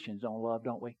put conditions on love,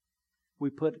 don't we? We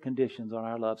put conditions on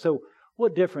our love. So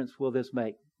what difference will this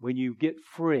make when you get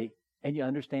free and you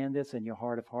understand this in your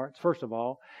heart of hearts? First of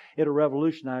all, it'll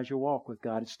revolutionize your walk with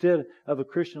God. Instead of a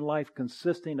Christian life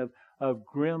consisting of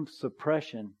grim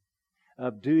suppression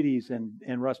of duties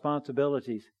and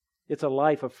responsibilities, it's a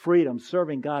life of freedom,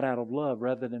 serving God out of love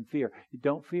rather than fear. You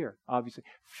don't fear, obviously.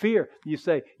 Fear, you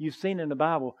say, you've seen in the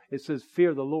Bible, it says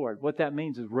fear the Lord. What that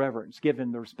means is reverence, give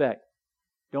Him the respect.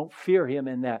 Don't fear Him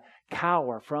in that,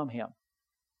 cower from Him,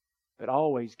 but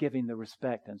always give Him the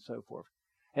respect and so forth.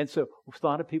 And so a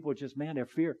lot of people just, man,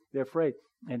 they're afraid,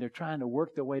 and they're trying to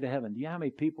work their way to heaven. Do you know how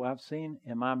many people I've seen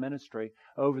in my ministry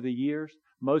over the years?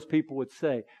 Most people would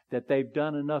say that they've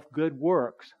done enough good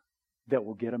works that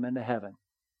will get them into heaven.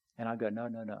 And I go, no.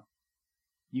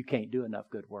 You can't do enough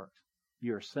good works.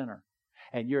 You're a sinner.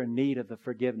 And you're in need of the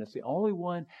forgiveness. The only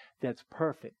one that's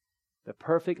perfect, the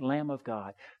perfect Lamb of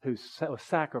God, who was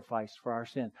sacrificed for our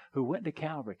sins, who went to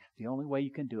Calvary, the only way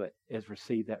you can do it is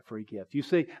receive that free gift. You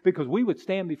see, because we would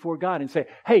stand before God and say,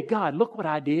 hey, God, look what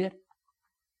I did.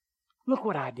 Look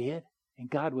what I did. And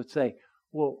God would say,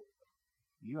 well,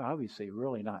 you're obviously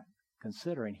really not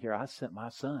considering here. I sent my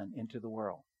Son into the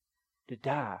world to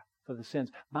die for the sins.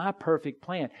 My perfect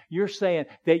plan. You're saying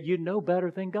that you know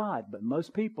better than God. But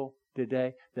most people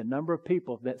today, the number of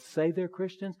people that say they're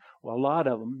Christians, well, a lot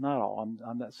of them, not all,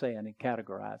 I'm not saying and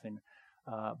categorizing,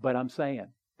 but I'm saying,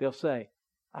 they'll say,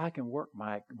 I can work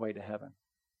my way to heaven.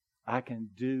 I can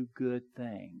do good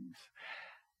things.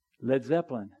 Led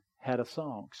Zeppelin had a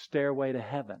song, Stairway to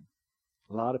Heaven.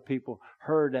 A lot of people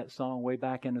heard that song way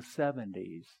back in the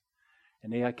 70s.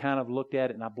 And they kind of looked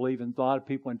at it, and I believe a lot of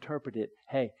people interpret it,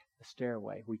 hey, the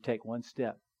stairway, we take one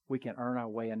step. We can earn our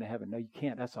way into heaven. No, you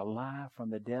can't. That's a lie from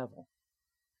the devil.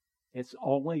 It's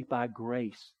only by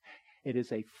grace. It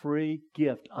is a free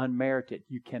gift, unmerited.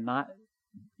 You cannot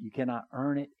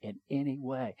earn it in any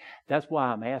way. That's why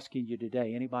I'm asking you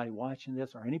today, anybody watching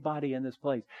this or anybody in this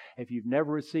place, if you've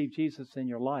never received Jesus in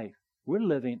your life, we're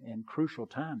living in crucial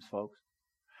times, folks.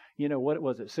 You know, what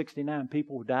was it? 69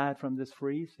 people died from this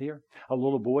freeze here. A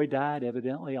little boy died,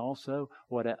 evidently, also.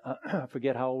 I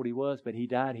forget how old he was, but he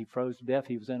died. He froze to death.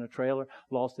 He was in a trailer,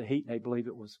 lost the heat, and they believe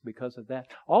it was because of that.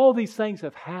 All these things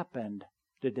have happened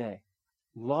today.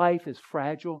 Life is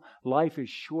fragile. Life is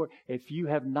short. If you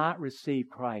have not received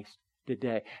Christ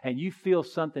today and you feel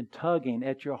something tugging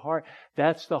at your heart,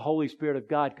 that's the Holy Spirit of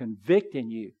God convicting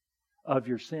you of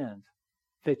your sins.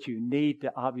 That you need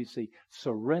to obviously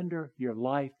surrender your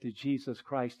life to Jesus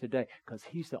Christ today, because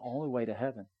He's the only way to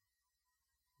heaven.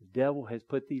 The devil has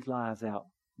put these lies out.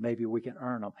 Maybe we can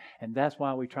earn them. And that's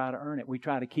why we try to earn it. We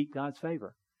try to keep God's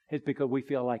favor. It's because we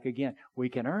feel like, again, we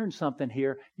can earn something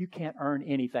here. You can't earn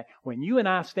anything. When you and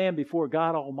I stand before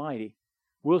God Almighty,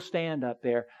 we'll stand up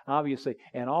there, obviously,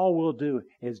 and all we'll do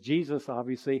is Jesus,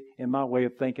 obviously, in my way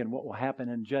of thinking, what will happen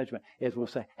in judgment is we'll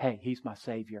say, hey, He's my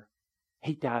Savior.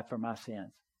 He died for my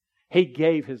sins. He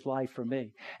gave His life for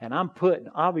me. And I'm putting,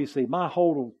 obviously, my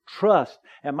whole trust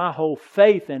and my whole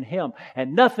faith in Him,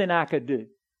 and nothing I could do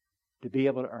to be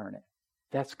able to earn it.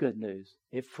 That's good news.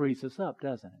 It frees us up,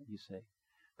 doesn't it, you see?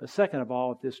 But second of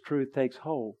all, if this truth takes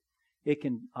hold, it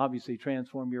can obviously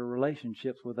transform your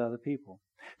relationships with other people.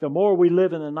 The more we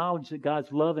live in the knowledge that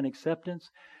God's love and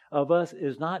acceptance of us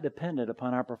is not dependent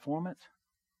upon our performance,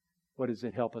 what does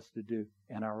it help us to do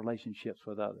in our relationships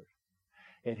with others?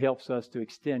 It helps us to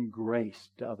extend grace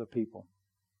to other people.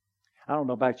 I don't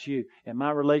know about you. In my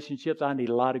relationships, I need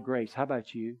a lot of grace. How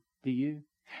about you? Do you?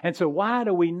 And so why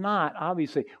do we not,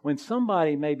 obviously, when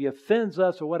somebody maybe offends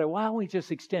us or whatever, why don't we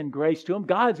just extend grace to them?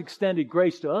 God's extended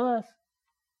grace to us.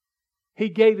 He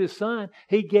gave His Son.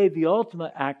 He gave the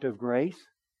ultimate act of grace.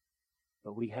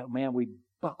 But we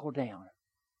buckle down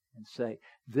and say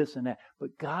this and that.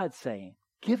 But God's saying,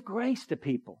 give grace to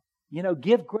people. You know,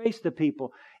 give grace to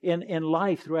people in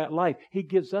life, throughout life. He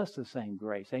gives us the same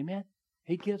grace. Amen?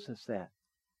 He gives us that.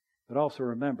 But also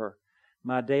remember,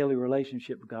 my daily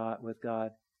relationship with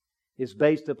God is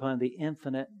based upon the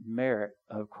infinite merit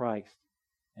of Christ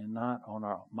and not on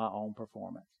my own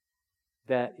performance.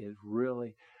 That is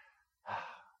really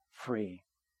freeing.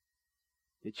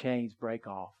 The chains break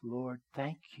off. Lord,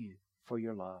 thank You for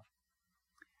Your love.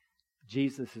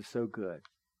 Jesus is so good.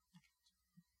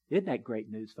 Isn't that great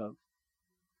news, folks?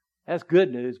 That's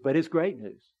good news, but it's great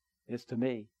news. It's to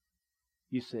me.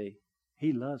 You see,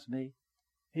 He loves me.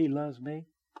 He loves me.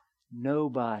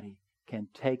 Nobody can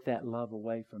take that love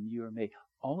away from you or me.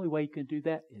 Only way you can do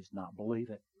that is not believe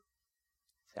it.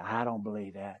 Say, I don't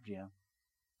believe that, Jim.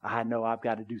 I know I've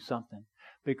got to do something.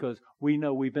 Because we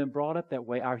know we've been brought up that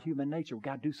way. Our human nature, we've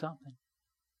got to do something.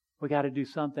 We got to do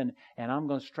something. And I'm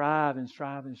going to strive and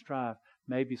strive and strive.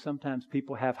 Maybe sometimes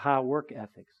people have high work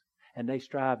ethics. And they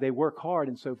strive. They work hard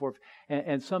and so forth.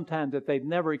 And sometimes if they've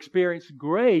never experienced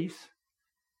grace,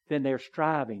 then they're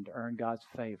striving to earn God's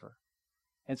favor.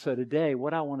 And so today,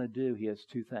 what I want to do here is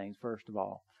two things. First of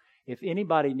all, if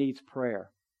anybody needs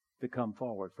prayer, to come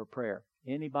forward for prayer.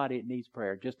 Anybody that needs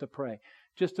prayer, just to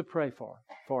pray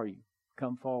for you.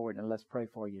 Come forward and let's pray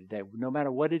for you today. No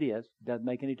matter what it is, it doesn't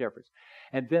make any difference.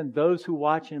 And then those who are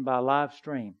watching by live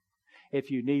stream,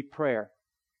 if you need prayer,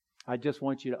 I just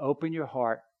want you to open your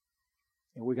heart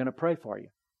and we're going to pray for you.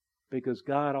 Because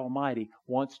God Almighty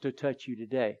wants to touch you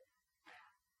today.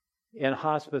 In a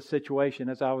hospice situation,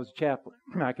 as I was a chaplain,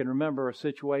 I can remember a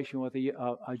situation with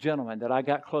a gentleman that I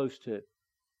got close to.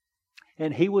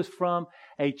 And he was from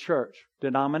a church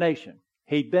denomination.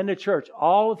 He'd been to church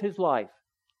all of his life.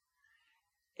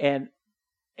 And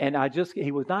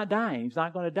he was not dying. He was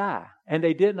not going to die. And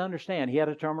they didn't understand. He had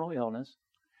a terminal illness.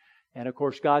 And of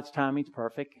course, God's timing's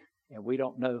perfect. And we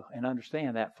don't know and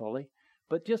understand that fully.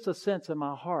 But just a sense in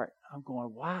my heart, I'm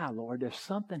going, wow, Lord, there's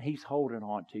something He's holding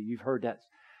on to. You've heard that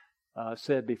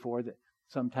said before, that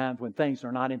sometimes when things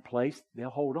are not in place, they'll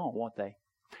hold on, won't they?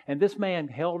 And this man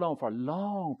held on for a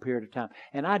long period of time.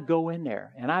 And I'd go in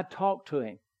there and I'd talk to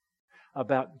him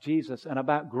about Jesus and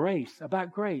about grace.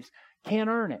 Can't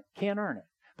earn it.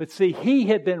 But see, he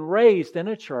had been raised in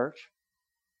a church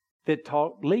that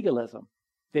taught legalism,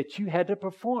 that you had to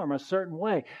perform a certain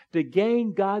way to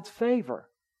gain God's favor.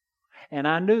 And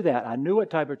I knew that. I knew what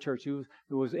type of church it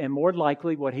was, and more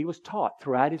likely what he was taught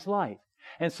throughout his life.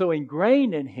 And so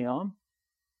ingrained in him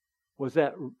was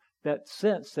that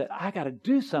sense that I got to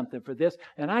do something for this,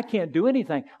 and I can't do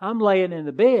anything. I'm laying in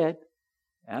the bed,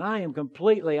 and I am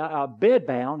completely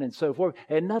bedbound and so forth,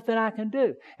 and nothing I can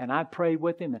do. And I prayed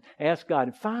with him and asked God.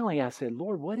 And finally I said,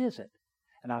 Lord, what is it?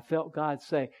 And I felt God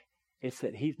say, it's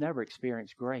that he's never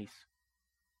experienced grace.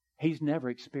 He's never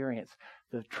experienced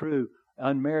the true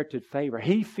unmerited favor.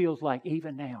 He feels like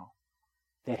even now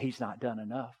that he's not done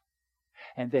enough.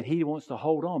 And that he wants to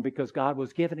hold on because God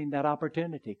was giving him that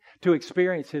opportunity to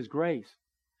experience His grace.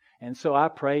 And so I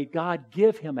prayed, God,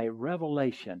 give him a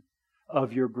revelation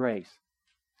of your grace.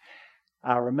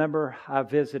 I remember I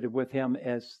visited with him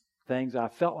as things, I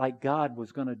felt like God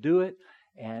was going to do it.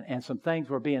 And some things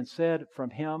were being said from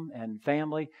him and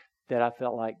family that I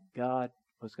felt like God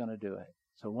was going to do it.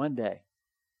 So one day,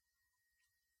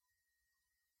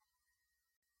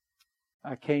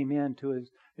 I came into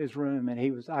his room and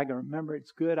I can remember,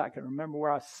 it's good, I can remember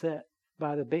where I sat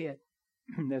by the bed.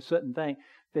 There's certain thing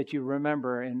that you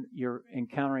remember and you're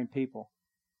encountering people.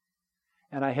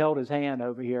 And I held his hand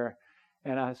over here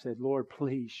and I said, Lord,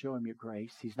 please show him your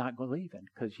grace. He's not believing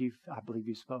because I believe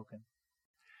you've spoken.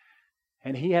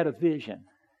 And he had a vision.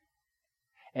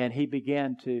 And he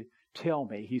began to tell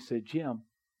me, he said, Jim,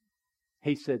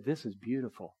 he said, this is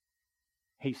beautiful.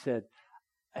 He said,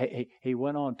 he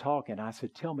went on talking. I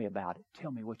said, tell me about it.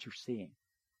 Tell me what you're seeing.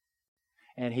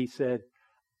 And he said,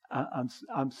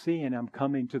 I'm seeing I'm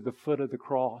coming to the foot of the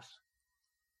cross.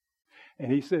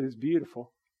 And he said, it's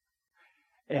beautiful.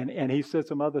 And he said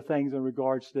some other things in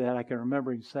regards to that. I can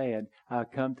remember him saying, I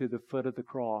come to the foot of the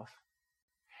cross.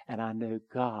 And I knew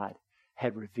God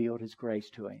had revealed His grace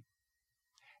to him.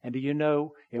 And do you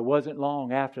know, it wasn't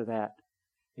long after that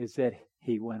is that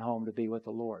he went home to be with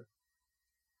the Lord.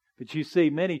 But you see,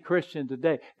 many Christians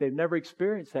today, they've never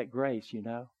experienced that grace, you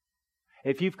know.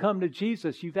 If you've come to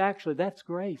Jesus, that's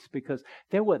grace because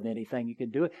there wasn't anything you can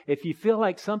do. If you feel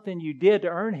like something you did to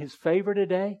earn His favor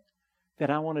today, then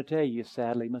I want to tell you, you're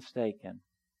sadly mistaken.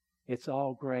 It's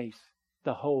all grace.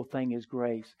 The whole thing is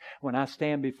grace. When I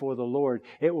stand before the Lord,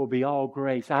 it will be all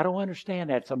grace. I don't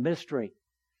understand that. It's a mystery.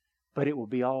 But it will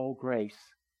be all grace.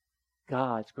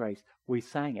 God's grace. We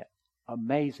sang it.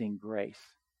 Amazing grace.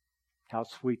 How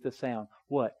sweet the sound.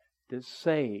 What? That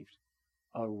saved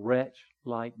a wretch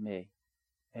like me.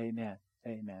 Amen.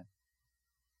 Amen.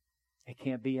 It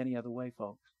can't be any other way,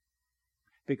 folks.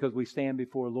 Because we stand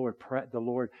before the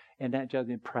Lord and that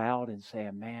judgment proud and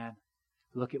saying, man,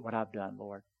 look at what I've done,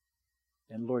 Lord.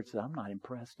 And the Lord says, I'm not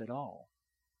impressed at all.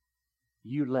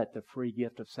 You let the free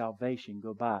gift of salvation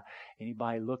go by.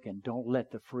 Anybody looking, don't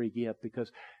let the free gift,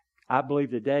 because I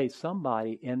believe today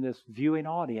somebody in this viewing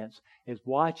audience is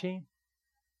watching,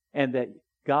 and that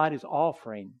God is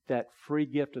offering that free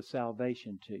gift of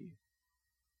salvation to you.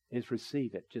 Is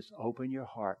receive it. Just open your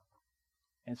heart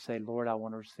and say, Lord, I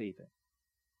want to receive it.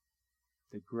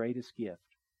 The greatest gift.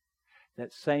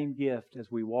 That same gift as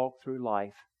we walk through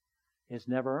life is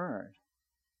never earned.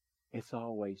 It's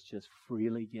always just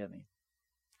freely giving.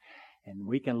 And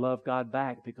we can love God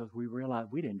back because we realize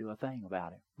we didn't do a thing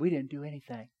about it. We didn't do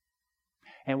anything.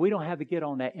 And we don't have to get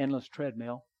on that endless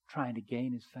treadmill trying to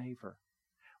gain His favor.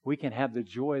 We can have the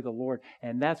joy of the Lord.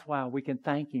 And that's why we can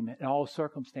thank Him in all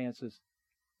circumstances,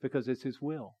 because it's His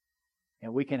will.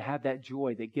 And we can have that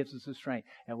joy that gives us the strength.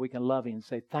 And we can love Him and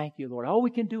say, thank you, Lord. All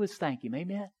we can do is thank Him.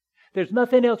 Amen. There's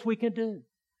nothing else we can do.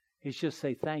 It's just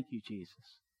say, thank you,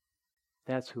 Jesus.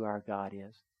 That's who our God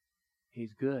is.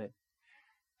 He's good.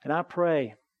 And I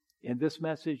pray in this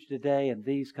message today and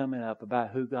these coming up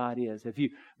about who God is. If you,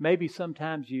 maybe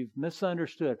sometimes you've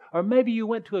misunderstood, or maybe you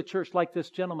went to a church like this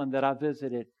gentleman that I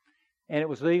visited, and it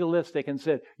was legalistic and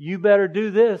said, you better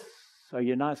do this or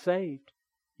you're not saved.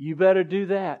 You better do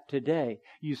that today.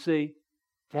 You see,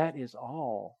 that is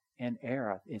all in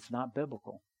error. It's not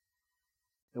biblical.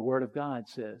 The Word of God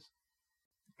says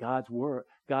God's word,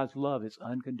 God's love is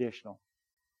unconditional.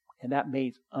 And that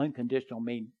means unconditional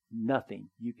means nothing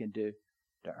you can do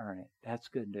to earn it. That's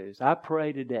good news. I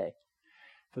pray today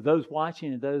for those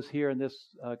watching and those here in this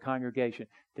congregation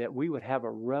that we would have a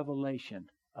revelation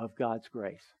of God's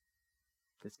grace.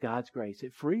 It's God's grace.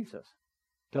 It frees us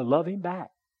to love Him back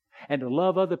and to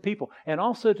love other people and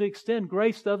also to extend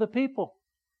grace to other people.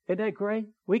 Isn't that great?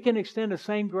 We can extend the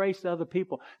same grace to other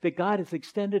people that God has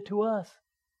extended to us.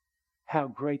 How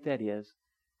great that is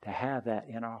to have that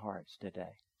in our hearts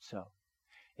today. So,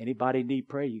 anybody need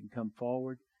prayer, you can come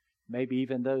forward. Maybe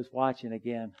even those watching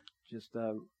again, just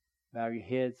bow your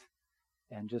heads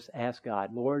and just ask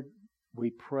God, Lord, we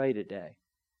pray today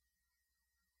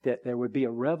that there would be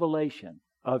a revelation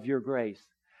of your grace.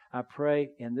 I pray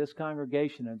in this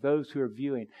congregation and those who are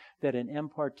viewing that an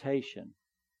impartation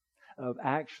of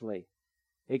actually,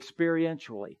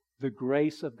 experientially, the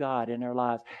grace of God in their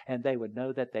lives, and they would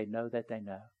know that they know that they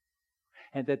know.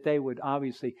 And that they would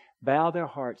obviously bow their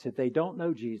hearts. If they don't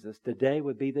know Jesus, today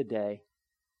would be the day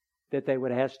that they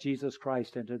would ask Jesus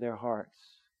Christ into their hearts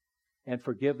and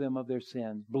forgive them of their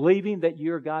sins, believing that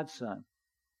you're God's Son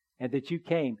and that you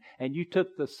came and you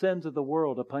took the sins of the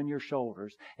world upon your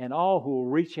shoulders, and all who will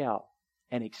reach out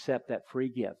and accept that free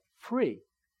gift, free,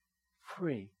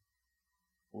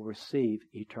 will receive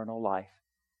eternal life.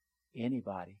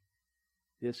 Anybody.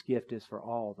 This gift is for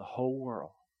all, the whole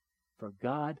world. For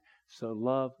God so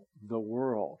loved the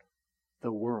world,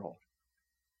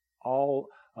 all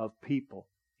of people.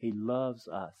 He loves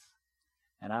us.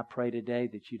 And I pray today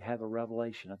that you'd have a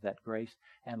revelation of that grace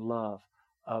and love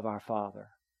of our Father.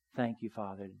 Thank you,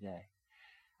 Father, today.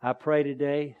 I pray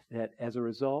today that as a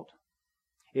result,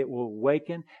 it will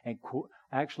awaken and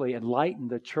actually enlighten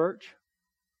the church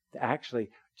to actually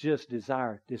just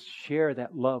desire to share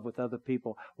that love with other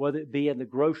people, whether it be in the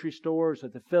grocery stores,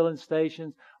 at the filling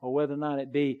stations, or whether or not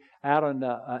it be out in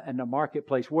the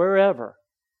marketplace, wherever,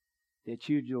 that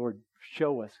you, Lord,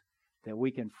 show us that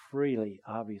we can freely,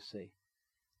 obviously,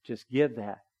 just give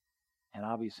that and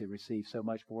obviously receive so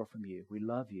much more from you. We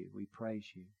love you. We praise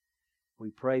you.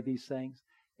 We pray these things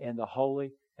in the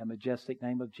holy and majestic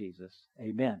name of Jesus.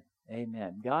 Amen.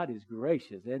 Amen. God is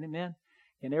gracious. Amen.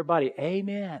 And everybody,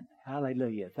 amen.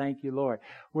 Hallelujah. Thank you, Lord.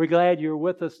 We're glad you're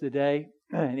with us today.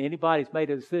 And anybody's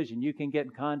made a decision, you can get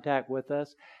in contact with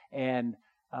us. And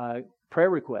prayer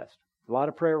requests. A lot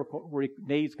of prayer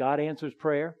needs. God answers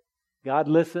prayer. God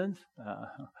listens.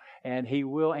 And He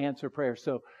will answer prayer.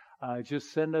 So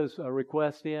just send those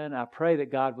requests in. I pray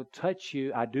that God would touch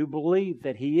you. I do believe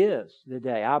that He is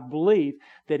today. I believe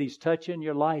that He's touching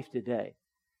your life today.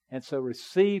 And so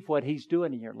receive what He's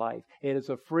doing in your life. It is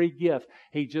a free gift.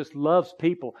 He just loves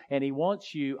people. And He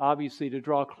wants you, obviously, to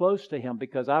draw close to Him,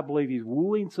 because I believe He's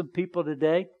wooing some people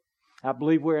today. I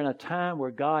believe we're in a time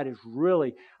where God is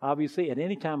really, obviously, at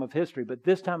any time of history, but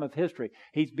this time of history,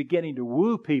 He's beginning to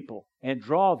woo people and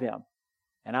draw them.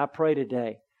 And I pray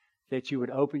today that you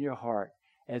would open your heart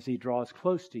as He draws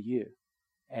close to you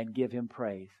and give Him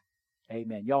praise.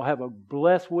 Amen. Y'all have a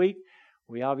blessed week.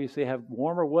 We obviously have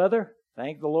warmer weather.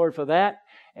 Thank the Lord for that.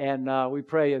 And we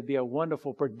pray it'd be a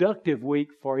wonderful, productive week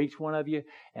for each one of you.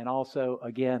 And also,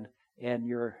 again, in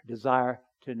your desire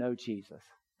to know Jesus.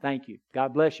 Thank you.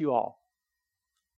 God bless you all.